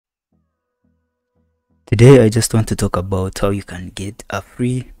Today I just want to talk about how you can get a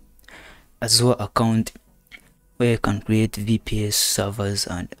free Azure account where you can create VPS servers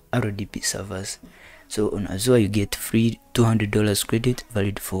and RDP servers. So on Azure you get free $200 credit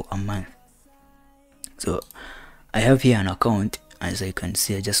valid for a month. So I have here an account. As you can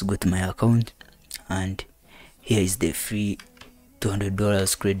see, I just go to my account and here is the free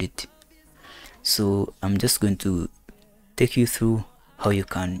 $200 credit. So I'm just going to take you through how you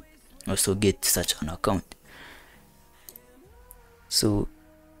can also get such an account. So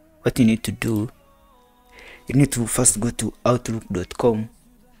what you need to do, you need to first go to outlook.com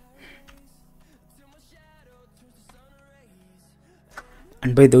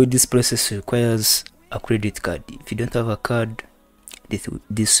and by the way, this process requires a credit card. If you don't have a card, this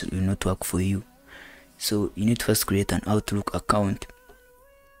will not work for you. So you need to first create an Outlook account,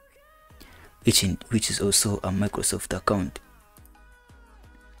 which is also a Microsoft account.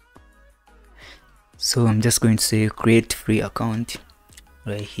 So I'm just going to say create free account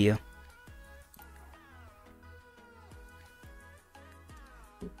right here.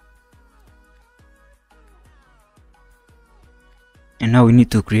 And now we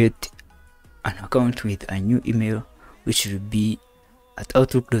need to create an account with a new email, which will be at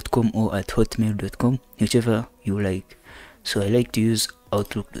outlook.com or at hotmail.com, whichever you like. So I like to use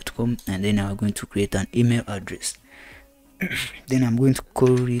outlook.com, and then I'm going to create an email address. Then I'm going to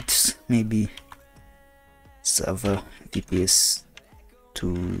call it maybe server VPS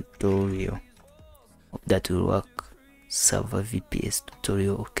tutorial. Hope that will work. Server VPS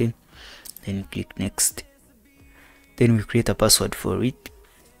tutorial. Okay, then click next. Then we create a password for it.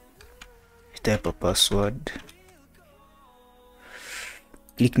 Type a password,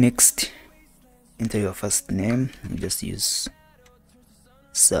 click next, enter your first name. We just use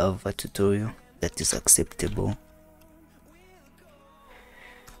server tutorial, that is acceptable.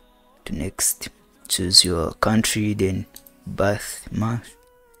 To next, choose your country, then birth month.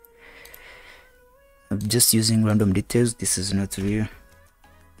 I'm just using random details, this is not real.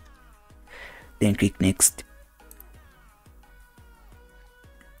 Then click next.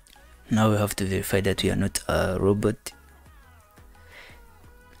 Now we have to verify that we are not a robot.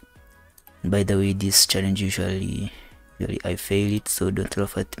 By the way, this challenge usually I fail it, so don't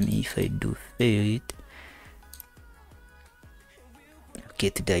laugh at me if I do fail it.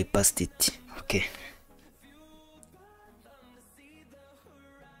 Okay, today I passed it. Okay.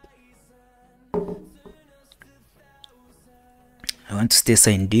 I want to stay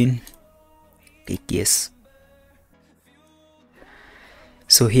signed in. Click yes.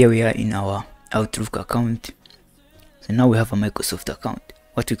 So here we are in our Outlook account. So now we have a Microsoft account.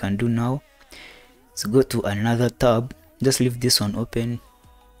 What we can do now is go to another tab. Just leave this one open.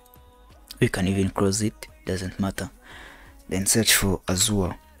 We can even close it, doesn't matter. Then search for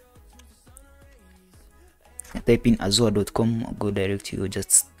Azure. Type in azure.com, go direct, you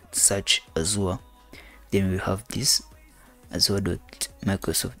just search Azure. Then we have this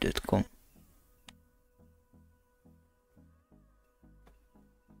azure.microsoft.com.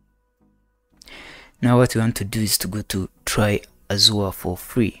 Now what we want to do is to go to try Azure for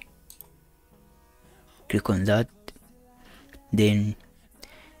free. Click on that, then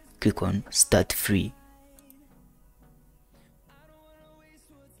click on start free.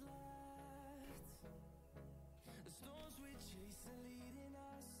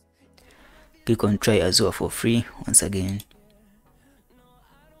 Click on try Azure for free once again.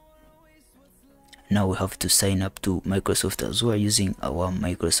 Now we have to sign up to Microsoft Azure using our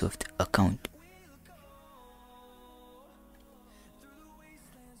Microsoft account.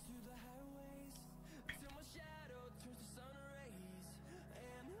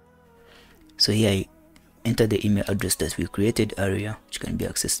 So here I enter the email address that we created earlier, which can be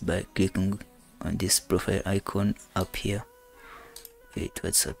accessed by clicking on this profile icon up here. Wait,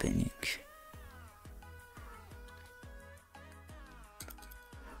 what's happening?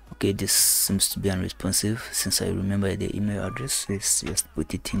 Okay, this seems to be unresponsive. Since I remember the email address, let's just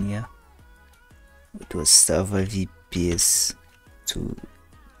put it in here. It was server VPS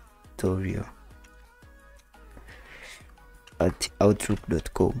tutorial at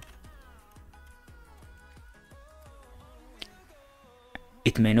outlook.com.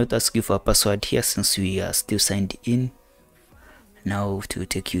 It may not ask you for a password here since we are still signed in. Now it will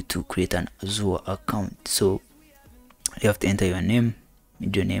take you to create an Azure account. So you have to enter your name,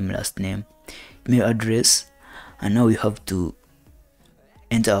 middle name, last name, email address, and now you have to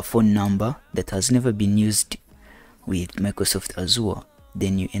enter a phone number that has never been used with Microsoft Azure.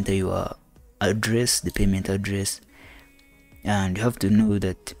 Then you enter your address, the payment address, and you have to know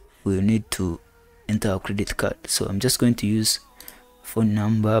that we will need to enter our credit card. So I'm just going to use phone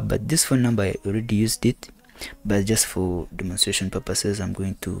number, but this phone number I already used it, but just for demonstration purposes I'm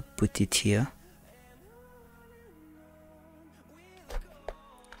going to put it here.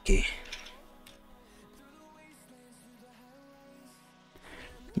 Okay,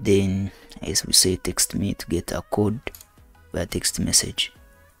 then as we say, text me to get a code via text message.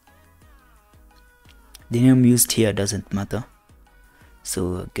 The name used here doesn't matter,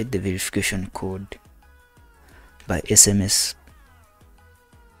 so get the verification code by SMS.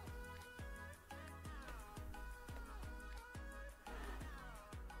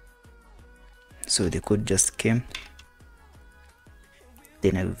 So the code just came,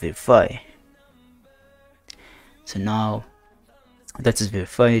 then I will verify. So now that is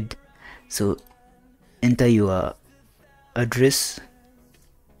verified, so enter your address,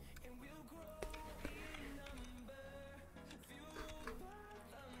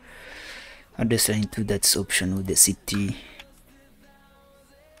 into that's optional, the city,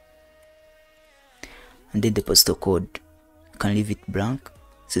 and then the postal code. You can leave it blank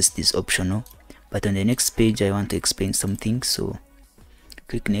since it is optional, but on the next page I want to explain something, so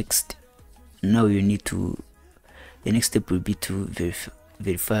click next. Now you need to, the next step will be to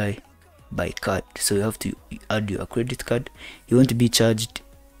verify by card. So you have to add your credit card. You want to be charged,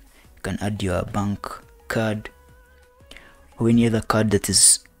 you can add your bank card or any other card that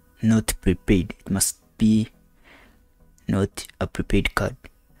is not prepaid. It must be not a prepaid card.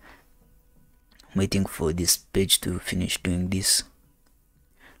 I'm waiting for this page to finish doing this.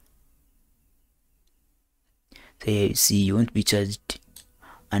 So here you see you won't be charged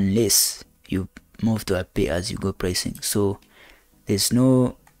unless you move to a pay as you go pricing, so there's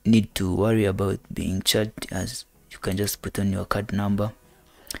no need to worry about being charged, as you can just put on your card number,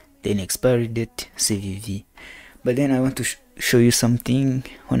 then expiry date, CVV. But then I want to show you something.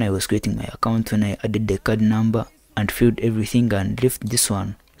 When I was creating my account, when I added the card number and filled everything and left this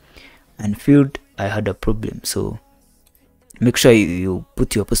one unfilled, I had a problem. So make sure you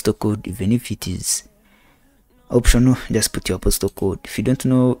put your postal code, even if it is optional. Just put your postal code. If you don't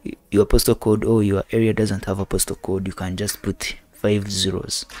know your postal code or your area doesn't have a postal code, you can just put 5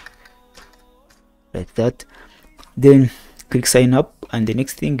 zeros like that, then click sign up, and the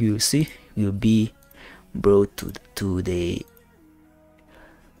next thing you see will be brought to the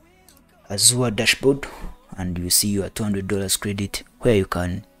Azure dashboard, and you see your $200 credit, where you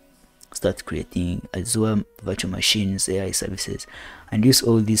can start creating Azure virtual machines, AI services, and use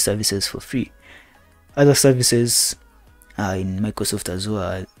all these services for free. Other services in Microsoft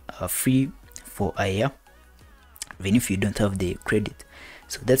Azure are free for a year, even if you don't have the credit.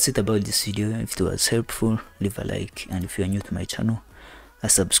 So that's it about this video. If it was helpful, leave a like, and if you are new to my channel, a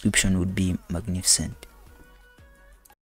subscription would be magnificent.